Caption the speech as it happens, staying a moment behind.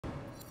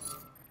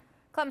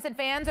Clemson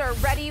fans are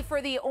ready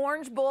for the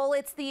Orange Bowl.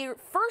 It's the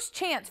first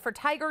chance for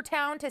Tiger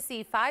Town to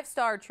see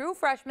five-star true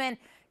freshman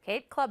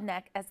Cade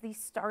Klubnik as the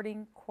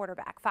starting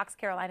quarterback. Fox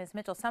Carolina's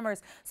Mitchell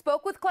Summers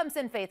spoke with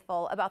Clemson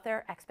faithful about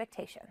their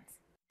expectations.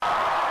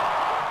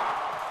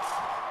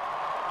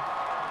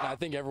 I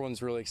think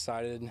everyone's really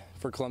excited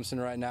for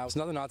Clemson right now. There's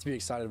nothing not to be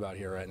excited about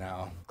here right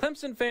now.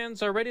 Clemson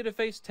fans are ready to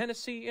face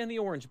Tennessee in the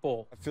Orange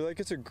Bowl. I feel like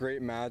it's a great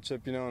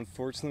matchup. You know,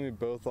 unfortunately, we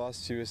both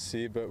lost to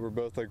USC, but we're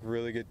both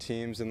really good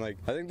teams. And I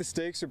think the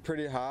stakes are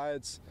pretty high.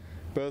 It's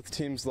both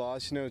teams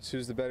lost. You know, it's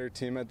who's the better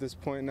team at this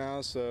point now.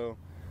 So,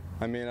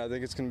 I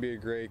think it's going to be a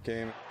great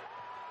game.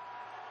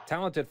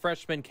 Talented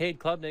freshman Cade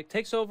Klubnik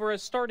takes over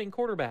as starting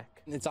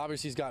quarterback. It's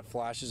obvious he's got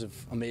flashes of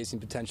amazing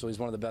potential. He's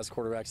one of the best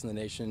quarterbacks in the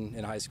nation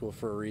in high school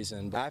for a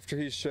reason. After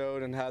he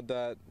showed and had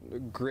that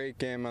great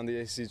game on the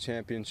ACC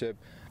championship,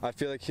 I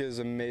feel like he has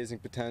amazing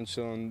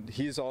potential, and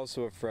he's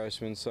also a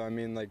freshman. So,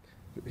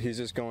 he's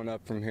just going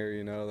up from here,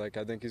 you know.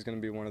 I think he's going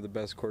to be one of the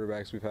best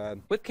quarterbacks we've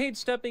had. With Cade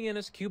stepping in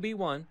as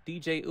QB1,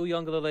 DJ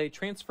Uiagalelei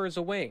transfers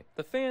away.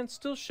 The fans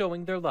still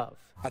showing their love.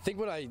 I think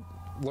what I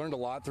learned a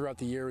lot throughout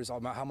the year is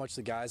about how much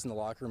the guys in the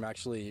locker room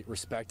actually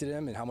respected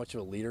him and how much of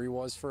a leader he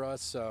was for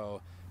us.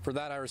 So for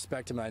that, I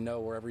respect him, and I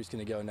know wherever he's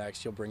going to go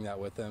next, he'll bring that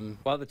with him.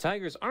 While the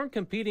Tigers aren't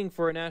competing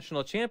for a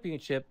national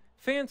championship,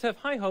 fans have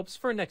high hopes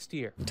for next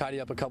year. Tidy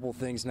up a couple of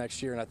things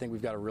next year, and I think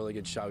we've got a really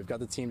good shot. We've got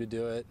the team to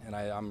do it, and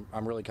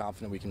I'm really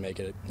confident we can make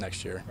it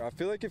next year. I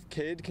feel like if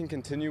Cade can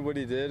continue what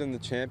he did in the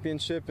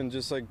championship and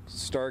just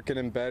start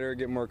getting better,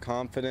 get more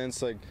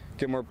confidence,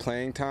 get more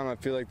playing time, I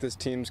feel like this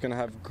team's going to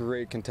have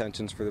great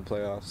contentions for the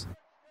playoffs.